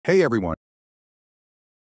Hey everyone.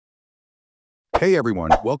 Hey everyone,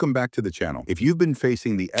 welcome back to the channel. If you've been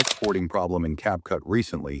facing the exporting problem in CapCut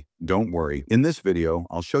recently, don't worry. In this video,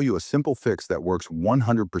 I'll show you a simple fix that works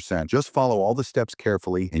 100%. Just follow all the steps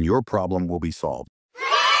carefully and your problem will be solved.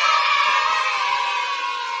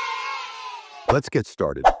 Let's get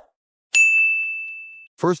started.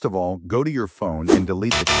 First of all, go to your phone and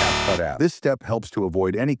delete the CapCut app. This step helps to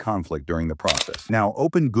avoid any conflict during the process. Now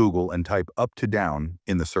open Google and type up to down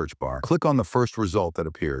in the search bar. Click on the first result that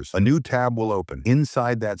appears. A new tab will open.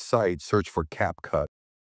 Inside that site, search for CapCut.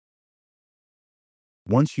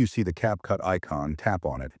 Once you see the CapCut icon, tap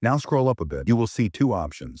on it. Now scroll up a bit. You will see two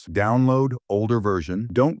options. Download older version.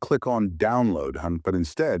 Don't click on download, but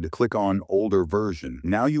instead click on older version.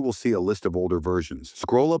 Now you will see a list of older versions.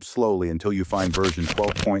 Scroll up slowly until you find version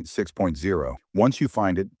 12.6.0. Once you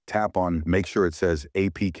find it, tap on make sure it says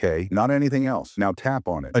APK, not anything else. Now tap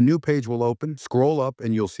on it. A new page will open. Scroll up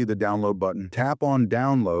and you'll see the download button. Tap on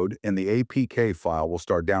download and the APK file will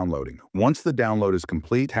start downloading. Once the download is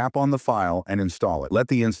complete, tap on the file and install it. Let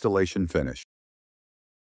the installation finish.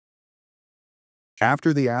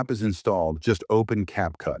 After the app is installed, just open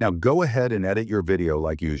CapCut. Now go ahead and edit your video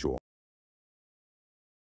like usual.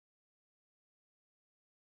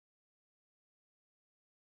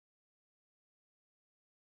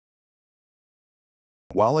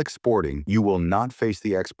 While exporting, you will not face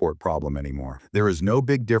the export problem anymore. There is no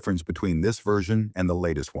big difference between this version and the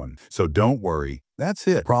latest one. So don't worry. That's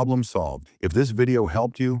it. Problem solved. If this video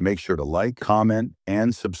helped you, make sure to like, comment,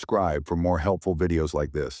 and subscribe for more helpful videos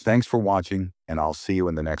like this. Thanks for watching, and I'll see you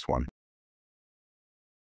in the next one.